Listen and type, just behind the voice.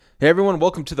Hey everyone,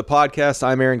 welcome to the podcast.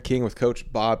 I'm Aaron King with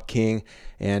Coach Bob King,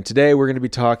 and today we're going to be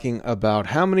talking about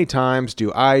how many times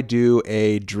do I do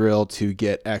a drill to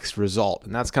get X result?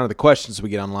 And that's kind of the questions we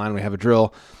get online. We have a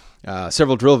drill,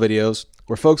 several drill videos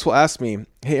where folks will ask me,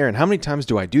 hey Aaron, how many times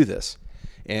do I do this?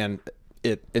 And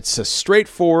it's a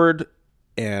straightforward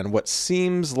and what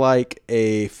seems like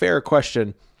a fair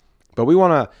question, but we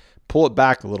want to pull it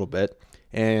back a little bit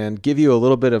and give you a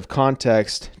little bit of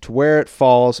context to where it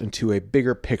falls into a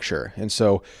bigger picture. And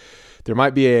so there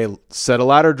might be a set of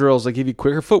ladder drills that give you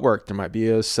quicker footwork. There might be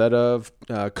a set of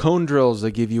cone drills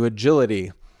that give you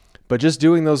agility. But just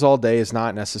doing those all day is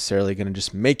not necessarily going to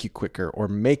just make you quicker or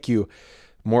make you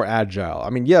more agile. I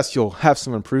mean, yes, you'll have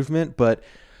some improvement, but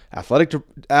athletic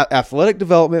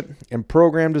development and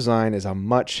program design is a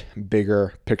much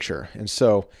bigger picture. And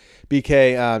so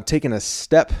BK, taking a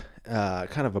step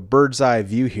kind of a bird's eye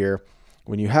view here,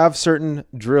 when you have certain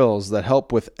drills that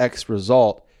help with X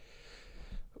result,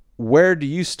 where do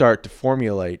you start to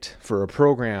formulate for a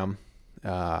program,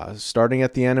 starting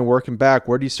at the end and working back?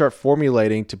 Where do you start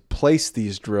formulating to place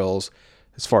these drills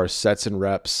as far as sets and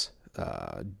reps,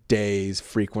 days,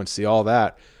 frequency, all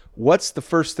that? What's the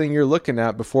first thing you're looking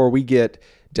at before we get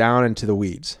down into the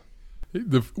weeds?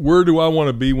 Where do I want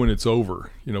to be when it's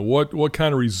over? You know, what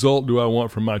kind of result do I want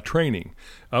from my training?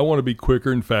 I want to be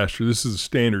quicker and faster. This is a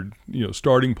standard,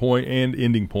 starting point and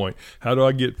ending point. How do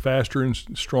I get faster and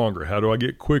stronger? How do I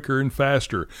get quicker and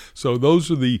faster? So those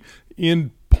are the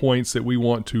end points that we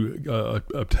want to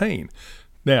obtain.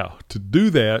 Now, to do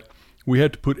that, we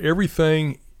have to put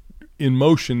everything in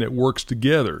motion that works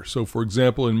together. So for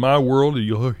example, in my world,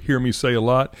 you'll hear me say a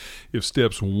lot, if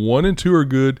steps 1 and 2 are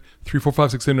good, 3, 4,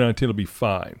 5, 6, 7, 8, 9, 10 will be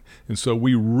fine. And so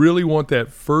we really want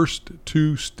that first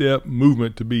 2-step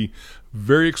movement to be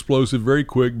very explosive, very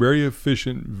quick, very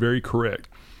efficient, very correct.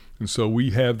 And so we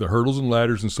have the hurdles and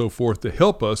ladders and so forth to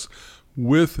help us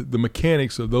with the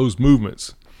mechanics of those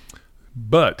movements.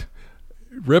 But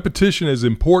repetition, as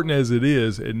important as it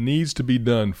is, it needs to be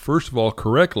done, first of all,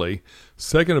 correctly,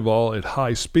 second of all, at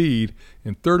high speed,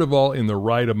 and third of all, in the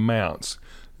right amounts.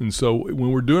 And so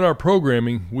when we're doing our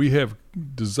programming, we have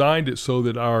designed it so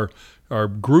that our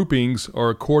groupings are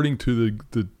according to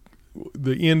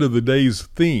the end of the day's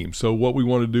theme. So what we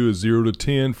want to do is 0 to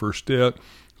 10, first step,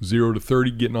 0 to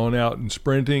 30, getting on out and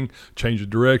sprinting, change the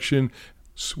direction,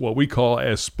 what we call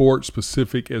as sport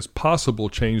specific as possible,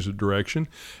 change the direction,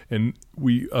 and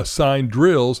we assign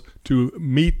drills to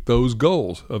meet those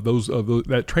goals of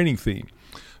that training theme.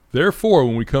 Therefore,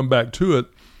 when we come back to it,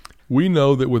 we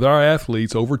know that with our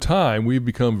athletes over time, we've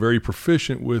become very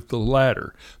proficient with the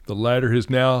ladder. The ladder has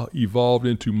now evolved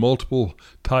into multiple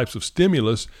types of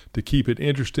stimulus to keep it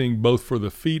interesting both for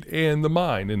the feet and the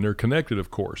mind, and they're connected, of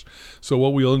course. So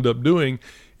what we'll end up doing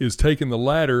is taking the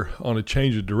ladder on a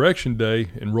change of direction day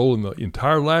and rolling the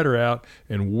entire ladder out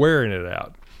and wearing it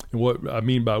out. And what I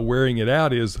mean by wearing it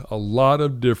out is a lot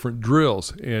of different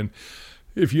drills. And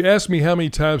if you ask me how many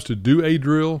times to do a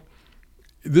drill,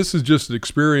 this is just an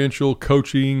experiential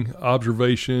coaching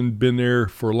observation, been there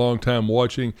for a long time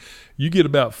watching. You get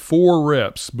about 4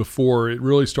 reps before it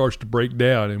really starts to break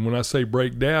down. And when I say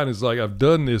break down, it's like I've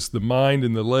done this. The mind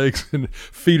and the legs and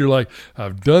feet are like,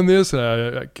 I've done this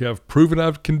and I've proven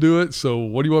I can do it. So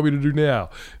what do you want me to do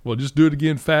now? Well, just do it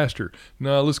again faster.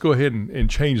 No, let's go ahead and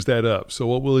change that up. So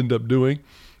what we'll end up doing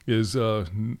is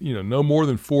no more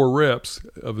than 4 reps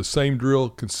of the same drill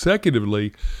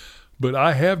consecutively. But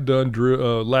I have done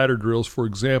ladder drills, for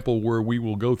example, where we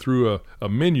will go through a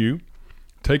menu,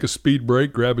 take a speed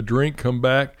break, grab a drink, come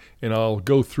back, and I'll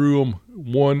go through them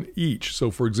one each.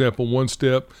 So, for example, 1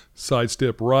 step, side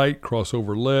step right,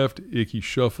 crossover left, icky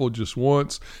shuffle just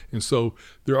once. And so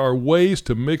there are ways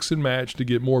to mix and match to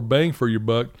get more bang for your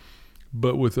buck.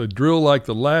 But with a drill like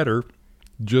the ladder,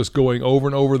 just going over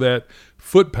and over that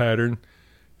foot pattern,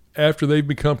 after they've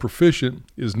become proficient,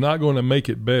 is not going to make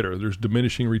it better. There's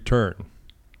diminishing return.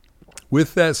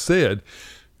 With that said,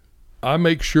 I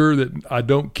make sure that I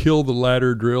don't kill the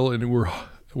ladder drill, and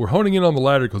we're honing in on the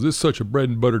ladder because it's such a bread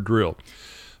and butter drill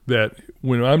that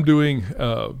when I'm doing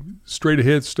straight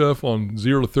ahead stuff on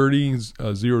 0 to 30,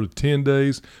 0 to 10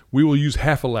 days, we will use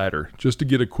half a ladder just to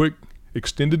get a quick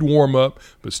extended warm up,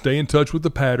 but stay in touch with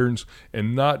the patterns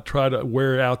and not try to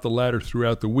wear out the ladder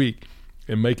throughout the week,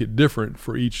 and make it different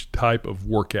for each type of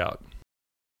workout.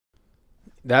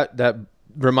 That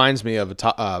reminds me of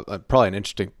probably an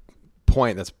interesting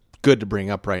point that's good to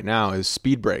bring up right now is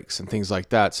speed breaks and things like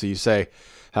that. So you say,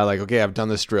 okay, I've done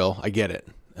this drill, I get it.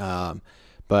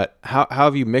 But how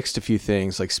have you mixed a few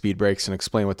things like speed breaks and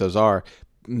explain what those are,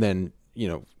 and then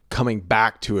coming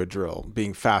back to a drill,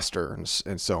 being faster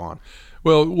and so on?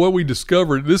 Well, what we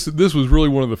discovered, this was really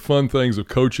one of the fun things of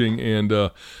coaching, and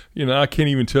I can't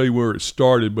even tell you where it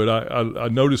started, but I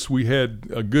noticed we had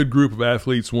a good group of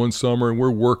athletes one summer, and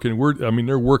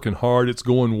they're working hard, it's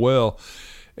going well,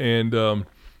 and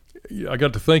I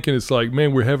got to thinking, it's like,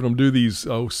 man, we're having them do these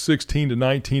 16 to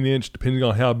 19 inch, depending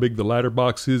on how big the ladder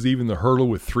box is, even the hurdle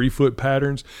with 3-foot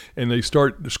patterns, and they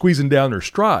start squeezing down their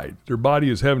stride. Their body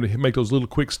is having to make those little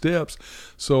quick steps.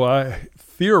 So I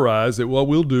theorized that what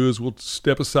we'll do is we'll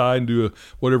step aside and do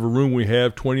whatever room we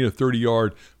have, 20 to 30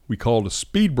 yard, we call it a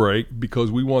speed break,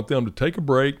 because we want them to take a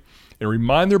break and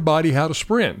remind their body how to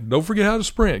sprint. Don't forget how to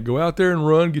sprint. Go out there and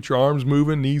run, get your arms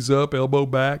moving, knees up, elbow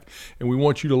back, and we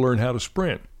want you to learn how to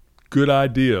sprint. Good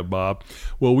idea, Bob.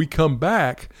 Well, we come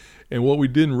back, and what we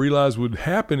didn't realize would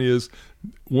happen is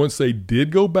once they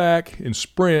did go back and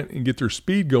sprint and get their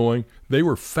speed going, they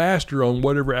were faster on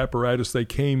whatever apparatus they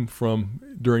came from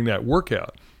during that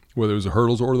workout, whether it was the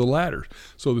hurdles or the ladders.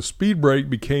 So the speed break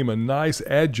became a nice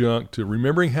adjunct to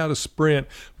remembering how to sprint.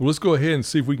 Well, let's go ahead and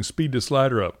see if we can speed this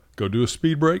ladder up. Go do a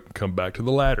speed break, come back to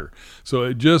the ladder. So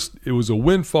it was a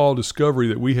windfall discovery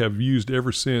that we have used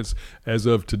ever since as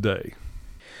of today.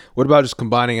 What about just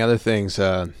combining other things?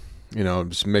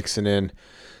 Just mixing in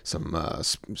some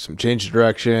change of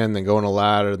direction, then going a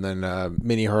ladder, then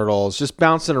mini hurdles, just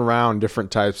bouncing around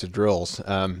different types of drills,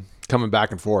 coming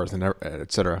back and forth, and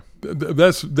et cetera.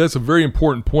 That's a very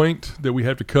important point that we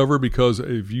have to cover, because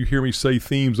if you hear me say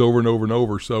themes over and over and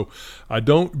over, so I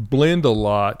don't blend a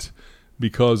lot,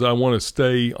 because I want to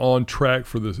stay on track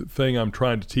for the thing I'm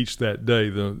trying to teach that day,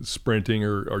 the sprinting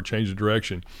or change of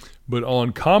direction. But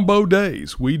on combo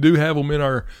days, we do have them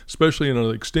especially in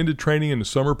an extended training in the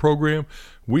summer program,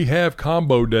 we have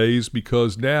combo days,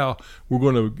 because now we're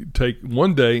going to take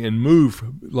one day and move,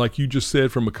 like you just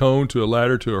said, from a cone to a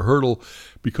ladder to a hurdle,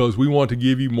 because we want to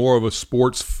give you more of a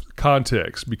sports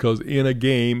context, because in a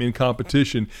game, in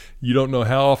competition, you don't know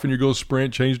how often you're going to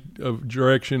sprint, change of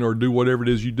direction, or do whatever it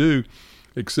is you do,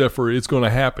 except for it's going to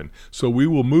happen. So we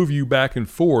will move you back and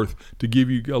forth to give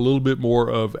you a little bit more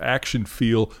of action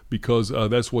feel, because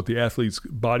that's what the athlete's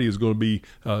body is going to be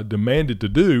demanded to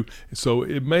do. So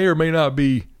it may or may not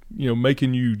be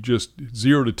making you just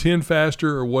 0 to 10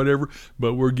 faster or whatever,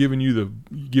 but we're giving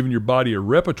your body a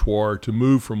repertoire to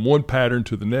move from one pattern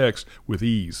to the next with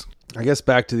ease. I guess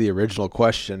back to the original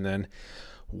question then.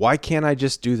 Why can't I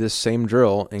just do this same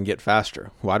drill and get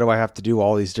faster? Why do I have to do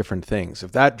all these different things?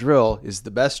 If that drill is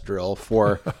the best drill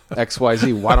for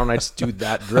XYZ, why don't I just do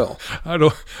that drill?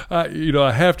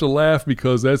 I have to laugh,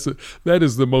 because that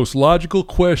is the most logical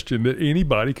question that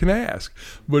anybody can ask,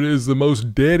 but it is the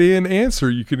most dead-end answer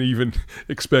you can even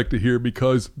expect to hear,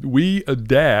 because we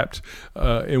adapt,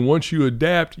 and once you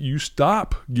adapt, you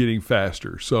stop getting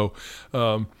faster. So,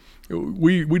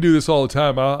 we do this all the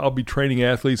time. I'll be training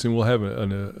athletes, and we'll have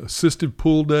an assisted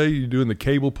pull day. You're doing the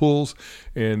cable pulls,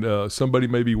 and somebody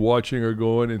may be watching or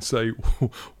going and say,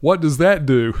 what does that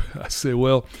do? I say,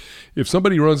 well, if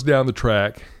somebody runs down the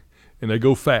track and they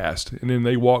go fast, and then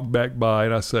they walk back by,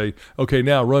 and I say, okay,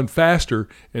 now run faster,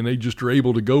 and they just are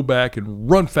able to go back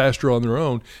and run faster on their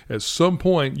own, at some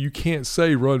point you can't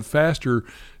say run faster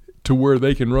to where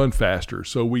they can run faster.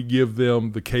 So we give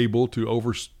them the cable to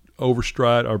overspeed,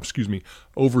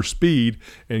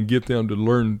 and get them to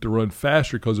learn to run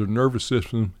faster, because their nervous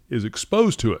system is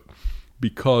exposed to it,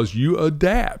 because you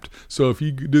adapt. So if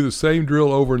you do the same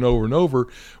drill over and over and over,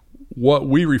 what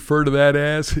we refer to that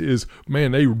as is,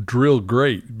 man, they drill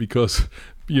great, because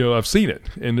I've seen it,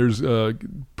 and there's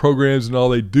programs and all,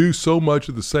 they do so much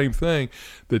of the same thing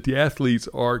that the athletes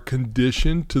are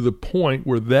conditioned to the point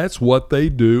where that's what they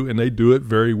do, and they do it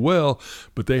very well,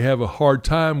 but they have a hard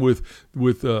time with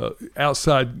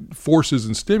outside forces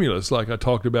and stimulus, like I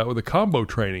talked about with the combo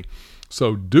training.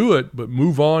 So do it, but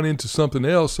move on into something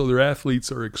else, so their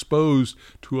athletes are exposed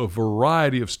to a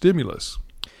variety of stimulus.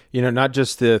 Not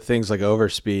just the things like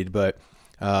overspeed, but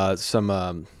some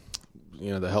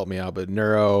that help me out, but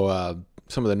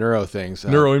some of the neuro things,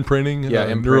 neuro imprinting,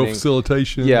 neuro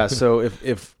facilitation. Yeah. So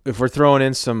if we're throwing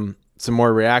in some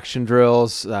more reaction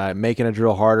drills, making a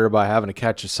drill harder by having to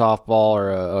catch a softball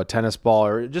or a tennis ball,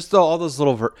 or just all those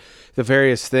the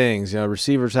various things,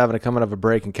 receivers having to come out of a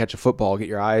break and catch a football, get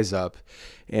your eyes up,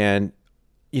 and,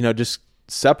 just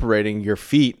separating your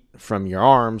feet from your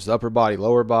arms, the upper body,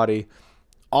 lower body,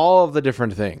 all of the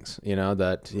different things,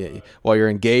 that while you're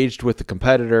engaged with the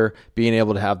competitor, being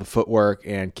able to have the footwork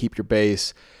and keep your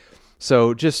base.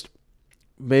 So just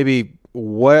maybe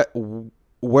where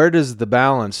does the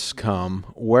balance come?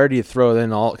 Where do you throw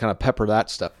in all kind of pepper that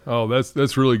stuff? Oh,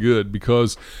 that's really good,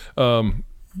 because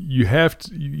you have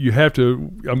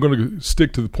to. I'm going to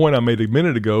stick to the point I made a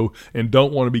minute ago, and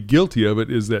don't want to be guilty of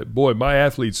it. Is that, boy, my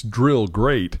athletes drill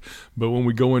great, but when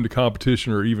we go into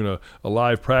competition or even a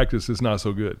live practice, it's not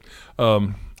so good. Let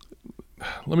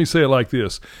me say it like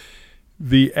this: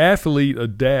 the athlete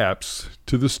adapts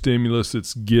to the stimulus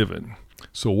that's given.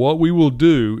 So what we will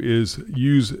do is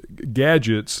use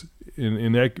gadgets.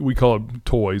 In that, we call it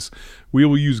toys. We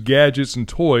will use gadgets and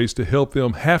toys to help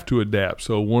them have to adapt.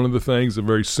 So one of the things, a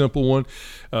very simple one,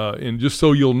 and just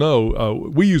so you'll know,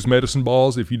 we use medicine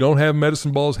balls. If you don't have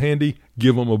medicine balls handy,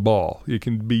 give them a ball. It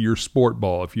can be your sport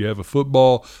ball. If you have a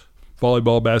football,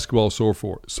 volleyball, basketball, so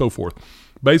forth.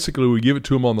 Basically, we give it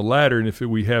to them on the ladder, and if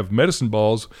we have medicine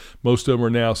balls, most of them are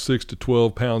now 6 to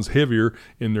 12 pounds heavier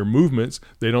in their movements.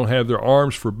 They don't have their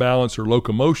arms for balance or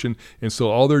locomotion, and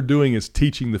so all they're doing is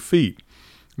teaching the feet.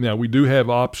 Now, we do have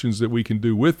options that we can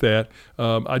do with that.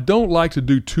 I don't like to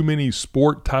do too many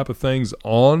sport type of things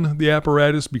on the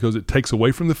apparatus because it takes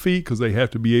away from the feet, because they have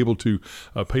to be able to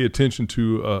pay attention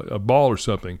to a ball or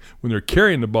something. When they're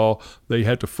carrying the ball, they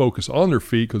have to focus on their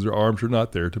feet because their arms are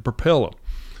not there to propel them.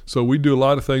 So we do a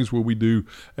lot of things where we do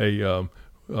go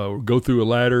through a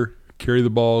ladder, carry the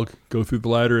ball, go through the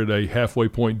ladder at a halfway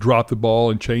point, drop the ball,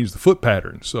 and change the foot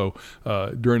pattern. So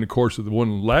during the course of the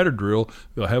one ladder drill,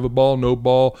 they'll have a ball, no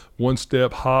ball, one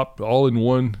step, hop, all in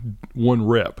one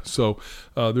rep. So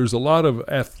there's a lot of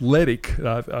athletic,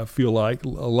 I feel like, a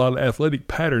lot of athletic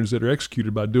patterns that are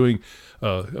executed by doing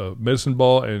medicine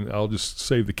ball, and I'll just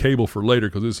save the cable for later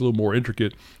because it's a little more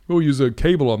intricate. We'll use a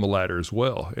cable on the ladder as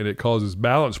well, and it causes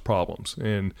balance problems.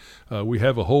 And we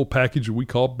have a whole package we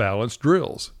call balance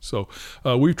drills. So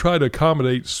we've tried to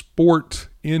accommodate sport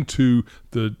into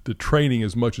the training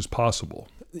as much as possible.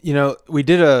 You know, we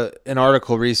did an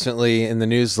article recently in the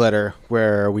newsletter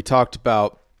where we talked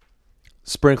about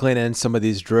sprinkling in some of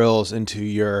these drills into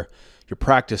your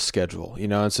practice schedule,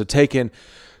 and so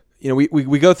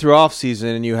we go through off season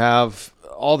and you have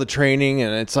all the training,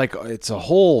 and it's like it's a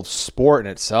whole sport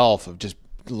in itself of just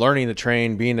learning to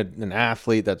train, being an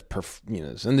athlete that's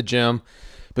is in the gym.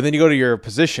 But then you go to your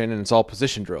position and it's all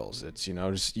position drills. It's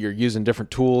just you're using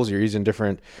different tools, you're using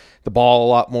the ball a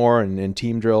lot more, and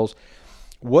team drills.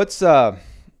 What's your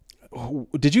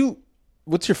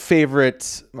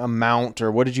favorite amount,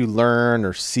 or what did you learn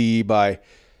or see by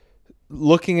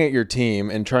looking at your team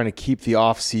and trying to keep the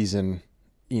off season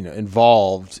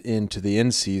involved into the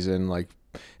in season, like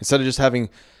instead of just having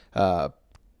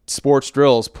sports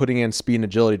drills, putting in speed and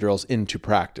agility drills into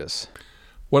practice?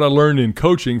 What I learned in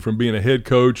coaching, from being a head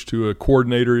coach to a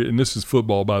coordinator, and this is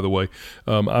football, by the way,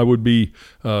 I would be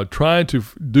trying to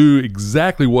do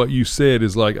exactly what you said.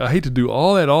 Is like, I hate to do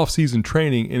all that off-season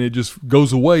training and it just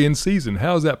goes away in season.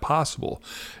 How is that possible?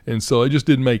 And so it just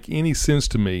didn't make any sense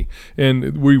to me.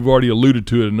 And we've already alluded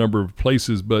to it a number of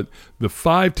places, but the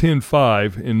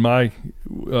 5-10-5 in my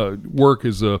work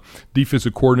as a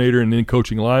defensive coordinator and then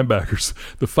coaching linebackers,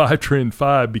 the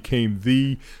 5-10-5 became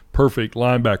the perfect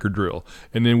linebacker drill.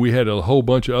 And then we had a whole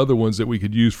bunch of other ones that we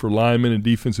could use for linemen and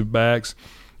defensive backs.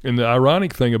 And the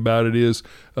ironic thing about it is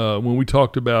when we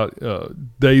talked about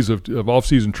days of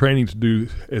off-season training to do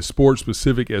as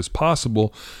sport-specific as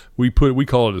possible, we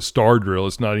call it a star drill.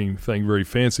 It's not anything very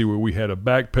fancy, where we had a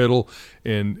back pedal,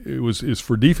 and it's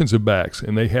for defensive backs,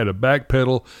 and they had a back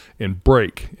pedal and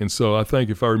break. And so I think,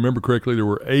 if I remember correctly, there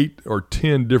were 8 or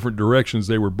 10 different directions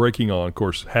they were braking on. Of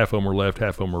course, half of them were left,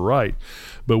 half of them were right.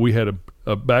 But we had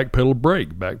a back pedal break,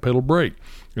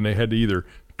 and they had to either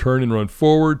turn and run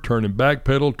forward, turn and back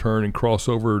pedal, turn and cross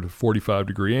over at a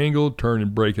 45-degree angle, turn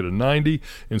and break at a 90.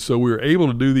 And so we were able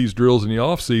to do these drills in the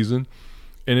off season,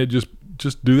 and it just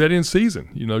do that in season.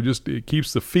 It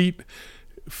keeps the feet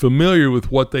familiar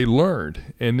with what they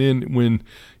learned. And then when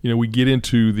we get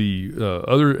into the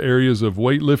other areas of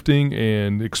weightlifting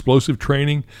and explosive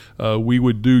training, we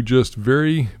would do just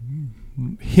very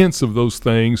hints of those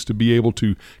things to be able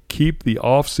to keep the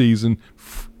off season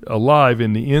alive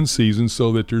in the in season,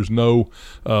 so that there's no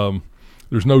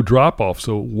drop off.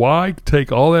 So why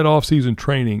take all that off season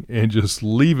training and just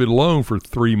leave it alone for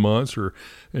 3 months, or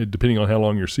depending on how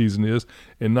long your season is,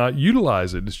 and not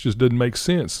utilize it? It just doesn't make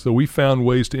sense. So we found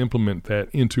ways to implement that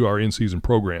into our in season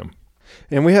program.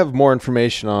 And we have more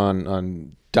information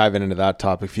on diving into that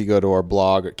topic if you go to our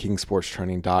blog at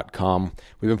kingsportstraining.com.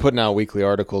 We've been putting out weekly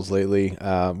articles lately,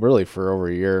 really for over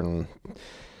a year, and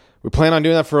we plan on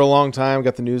doing that for a long time.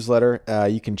 Got the newsletter.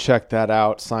 You can check that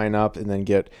out, sign up, and then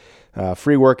get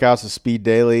free workouts of Speed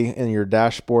Daily in your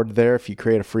dashboard there if you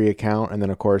create a free account. And then,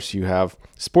 of course, you have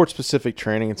sports-specific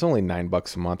training. It's only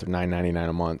 $9 a month or $9.99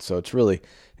 a month, so it's really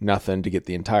nothing to get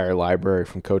the entire library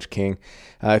from Coach King.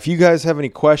 If you guys have any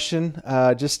question,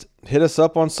 just hit us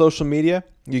up on social media.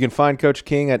 You can find Coach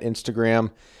King at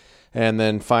Instagram, and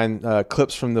then find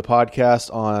clips from the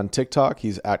podcast on TikTok.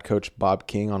 He's at Coach Bob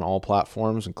King on all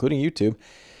platforms, including YouTube.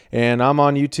 And I'm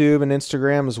on YouTube and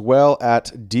Instagram as well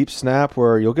at Deep Snap,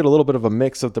 where you'll get a little bit of a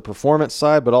mix of the performance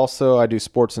side, but also I do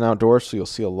sports and outdoors, so you'll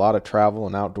see a lot of travel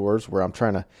and outdoors where I'm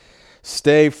trying to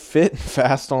stay fit and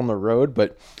fast on the road.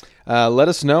 But let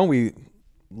us know. We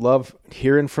love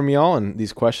hearing from y'all, and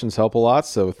these questions help a lot.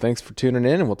 So thanks for tuning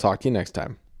in, and we'll talk to you next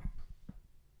time.